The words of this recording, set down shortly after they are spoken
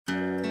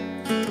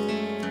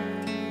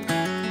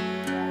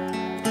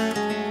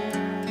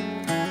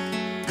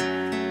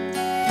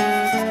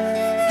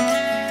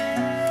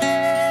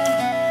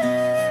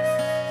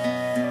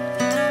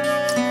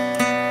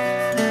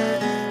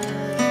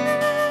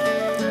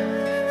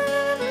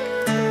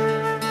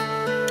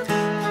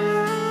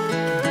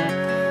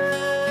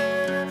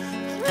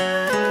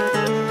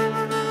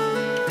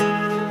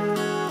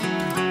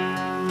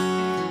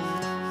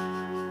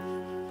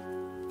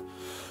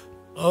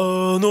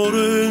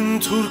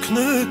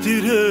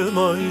Direm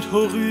այդ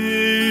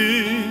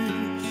հողի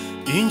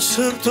Ինչ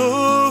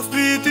սրտով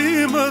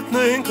պիտի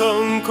մտնենք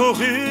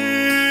անկողի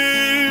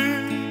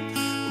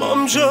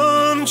Մամ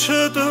ջան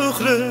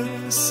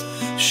չտխրես,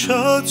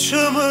 շատ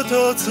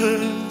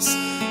չմտածես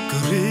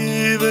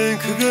Կռիվ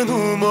ենք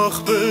գնում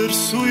ախպեր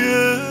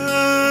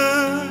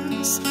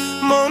սույես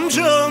Մամ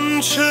ջան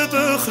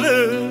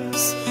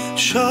չտխրես,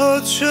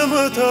 շատ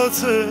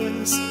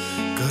չմտածես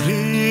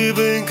Կռիվ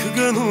ենք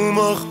գնում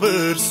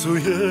ախպեր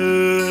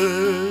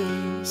սույես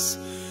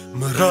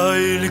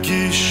Մռայլ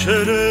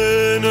գիշերը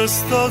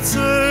նստած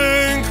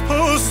ենք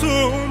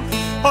փոսում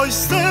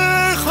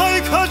Այստեղ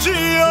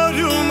հայքաջի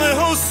արյուն է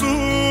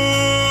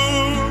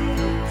հոսում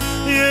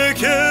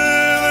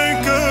Եկել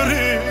ենք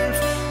կռիվ,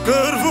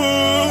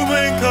 կռվում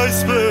ենք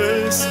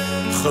այսպես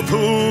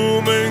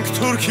Խփում ենք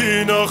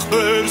թուրքին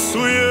ախպեր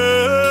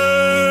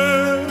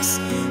սույես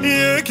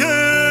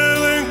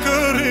Եկել ենք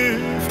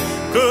կռիվ,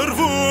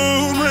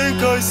 կռվում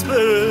ենք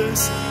այսպես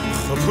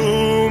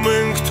Խփում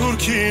ենք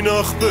թուրքին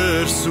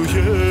ախպեր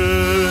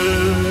սույես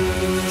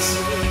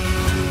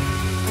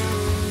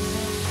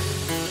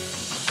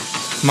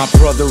My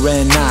brother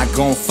and I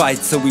gon'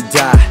 fight till we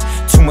die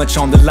Too much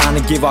on the line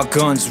to give our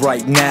guns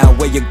right now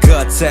Where your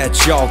guts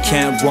at, y'all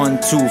can't run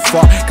too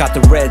far Got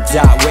the red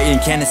dot waiting,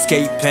 can't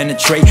escape,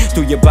 penetrate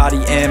Through your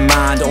body and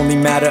mind, only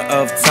matter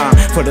of time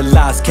For the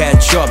lies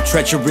catch up,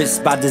 treacherous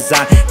by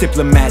design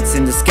Diplomats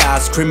in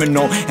disguise,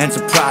 criminal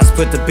enterprise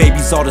Put the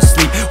babies all to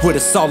sleep with a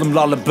solemn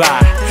lullaby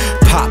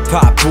Pop,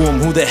 pop, boom,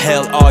 who the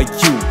hell are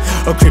you?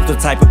 A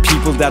cryptotype of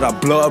people that our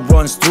blood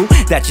runs through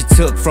That you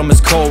took from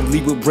us cold,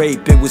 leave with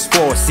rape, it was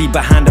for See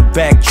behind the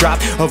backdrop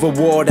of a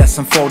war that's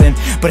unfolding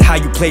But how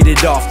you played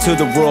it off to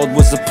the world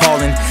was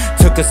appalling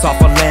Took us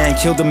off our land,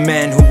 killed the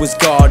man who was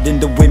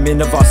guarding The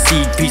women of our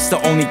seed, peace the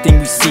only thing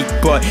we seek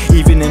But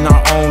even in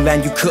our own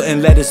land you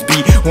couldn't let us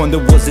be Wonder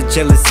was it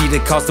jealousy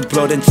that caused the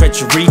blood and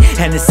treachery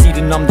Hennessy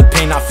to numb the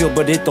pain I feel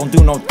but it don't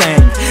do no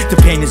thing The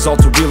pain is all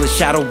too real, a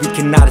shadow we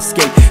cannot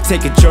escape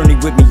Take a journey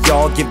with me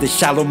y'all, give the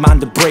shallow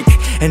mind a break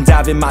And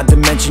dive in my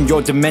dimension,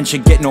 your dementia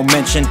get no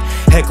mention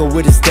Heckle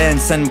with his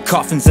dance, send them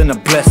coffins and a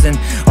blessing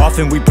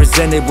Often we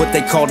presented what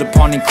they called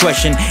upon in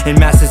question In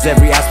masses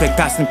every aspect,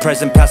 past and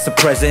present, past the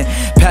present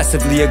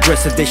Passively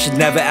aggressive, they should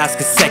never ask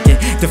a second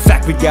The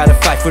fact we gotta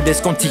fight for this,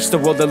 gon' teach the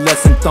world a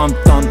lesson Thump,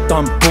 thump,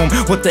 thump, boom,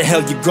 what the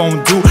hell you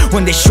gon' do?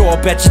 When they show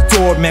up at your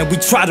door, man, we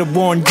try to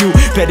warn you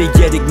Better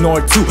yet ignore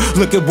it too,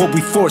 look at what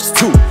we forced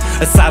to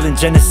A silent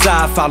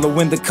genocide,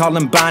 following the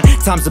Columbine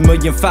Times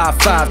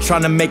 1,000,055,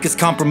 trying to make us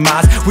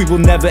compromise We will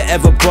never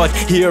ever budge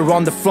here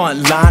on the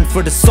front line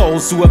For the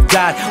souls who have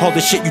died, all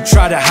the shit you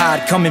try to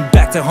hide Coming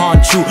back to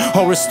haunt you,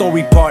 horror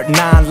story part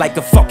 9 Like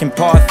a fucking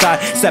apartheid,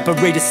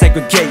 separated,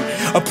 segregate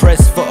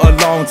Oppressed for a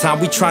long time,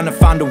 we trying to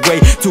find a way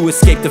To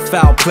escape the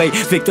foul play,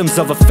 victims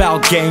of a foul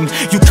game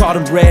You caught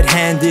them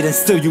red-handed and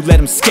still you let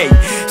them skate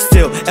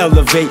Still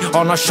elevate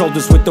on our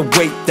shoulders with the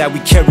weight That we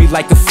carry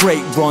like a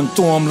freight, run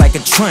through them like a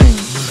train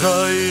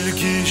Մռայլ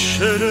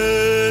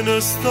գիշերը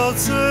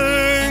նստած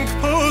ենք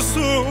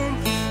փոսում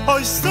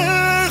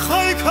Այստեղ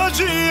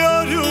հայքաջի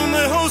արյուն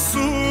է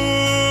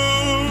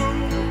հոսում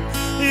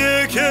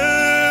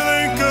Եկել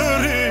ենք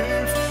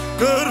կռիվ,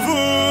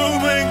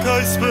 կռվում ենք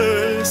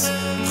այսպես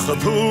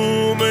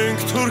Խփում ենք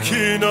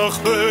թուրքին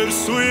ախպեր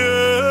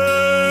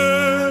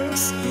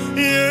սույես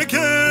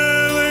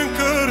Եկել ենք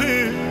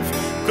կռիվ,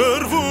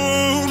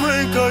 կռվում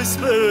ենք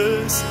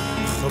այսպես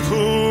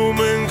Խփում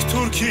ենք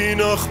թուրքին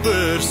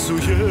ախպեր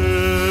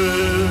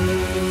սույես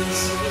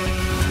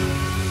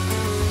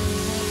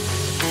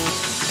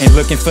Ain't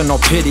looking for no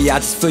pity, I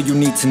just feel you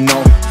need to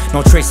know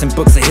No tracing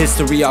books of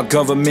history our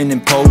government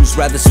imposed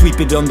Rather sweep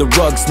it under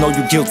rugs, know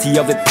you guilty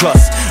of it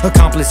plus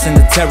Accomplice in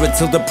the terror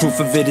till the proof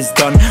of it is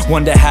done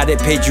Wonder how they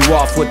paid you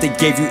off, what they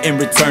gave you in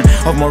return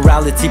Of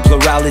morality,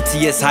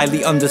 plurality is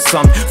highly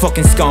undersummed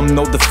Fucking scum,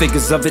 know the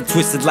figures of it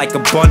twisted like a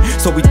bun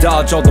So we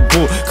dodge all the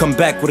bull, come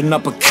back with an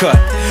uppercut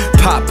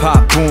Pop,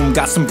 pop, boom,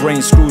 got some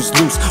brain screws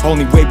loose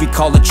Only way we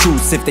call a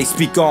truce if they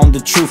speak on the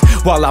truth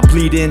While I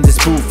bleed in this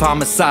booth,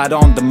 homicide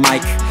on the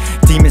mic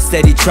Demons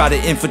steady try to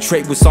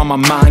infiltrate what's on my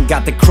mind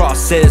Got the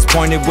crosshairs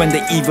pointed when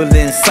the evil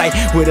in sight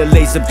With a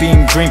laser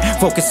beam dream,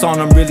 focus on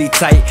them really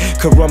tight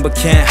Karumba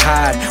can't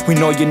hide, we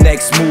know your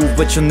next move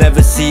But you'll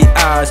never see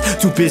ours,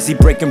 too busy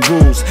breaking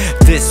rules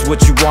This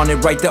what you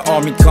wanted, right? The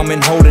army come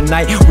and hold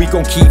tonight We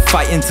gon' keep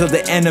fighting till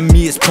the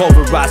enemy is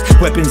pulverized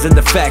Weapons and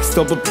the facts,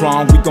 double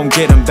prong, we gon'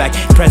 get them back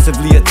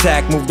Impressively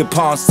attack, move the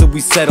pawns till we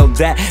settle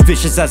that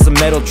Vicious as a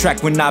metal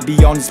track when I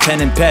be on this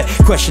pen and pad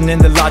Questioning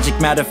the logic,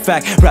 matter of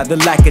fact, rather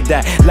lack of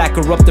that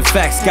Lacquer up the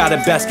facts, got a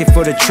basket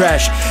for the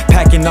trash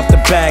Packing up the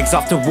bags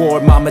off the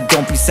ward, mama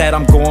don't be sad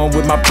I'm going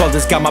with my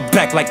brothers, got my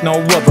back like no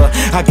other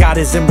I got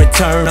his in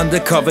return,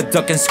 undercover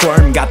duck and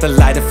squirm Got the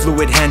lighter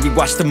fluid handy,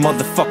 watch the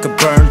motherfucker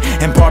burn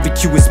And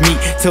barbecue his meat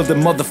till the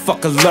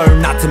motherfucker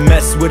learn Not to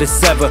mess with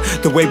us ever,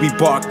 the way we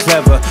bark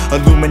clever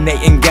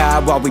Illuminating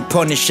God while we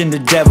punishing the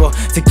devil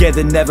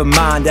Together never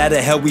mind, out of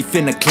hell we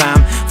finna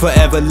climb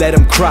Forever let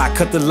them cry,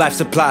 cut the life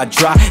supply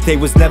dry They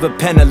was never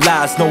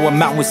penalized, no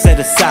amount was set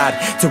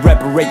aside To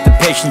reparate the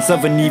the patience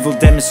of an evil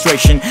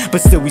demonstration.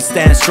 But still we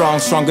stand strong,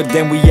 stronger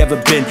than we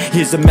ever been.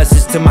 Here's a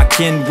message to my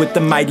kin, with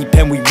the mighty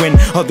pen we win.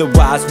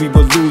 Otherwise we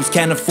will lose,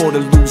 can't afford to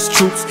lose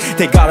troops.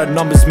 They got our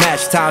numbers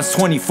matched, times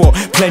 24,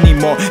 plenty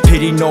more.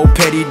 Pity no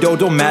petty though,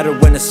 don't matter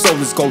when the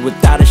soldiers go.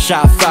 Without a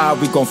shot fire,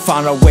 we gon'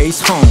 find our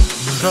ways home.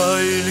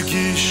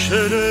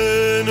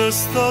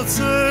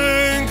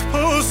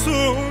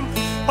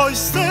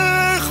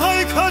 Այստեղ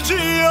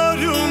հայքաջի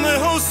արյուն է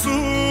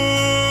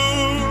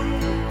հոսում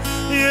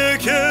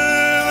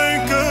Եկել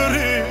ենք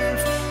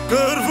կռիվ,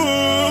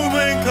 կռվում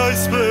ենք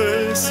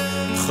այսպես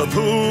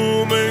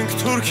Խփում ենք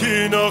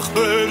թուրքին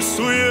ախպերս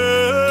ու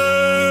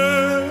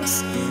ես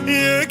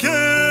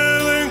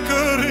Եկել ենք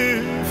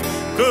կռիվ,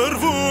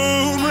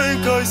 կռվում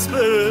ենք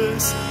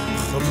այսպես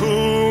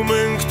Խփում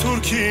ենք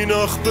թուրքին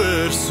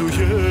ախպերս ու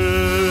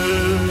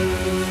ես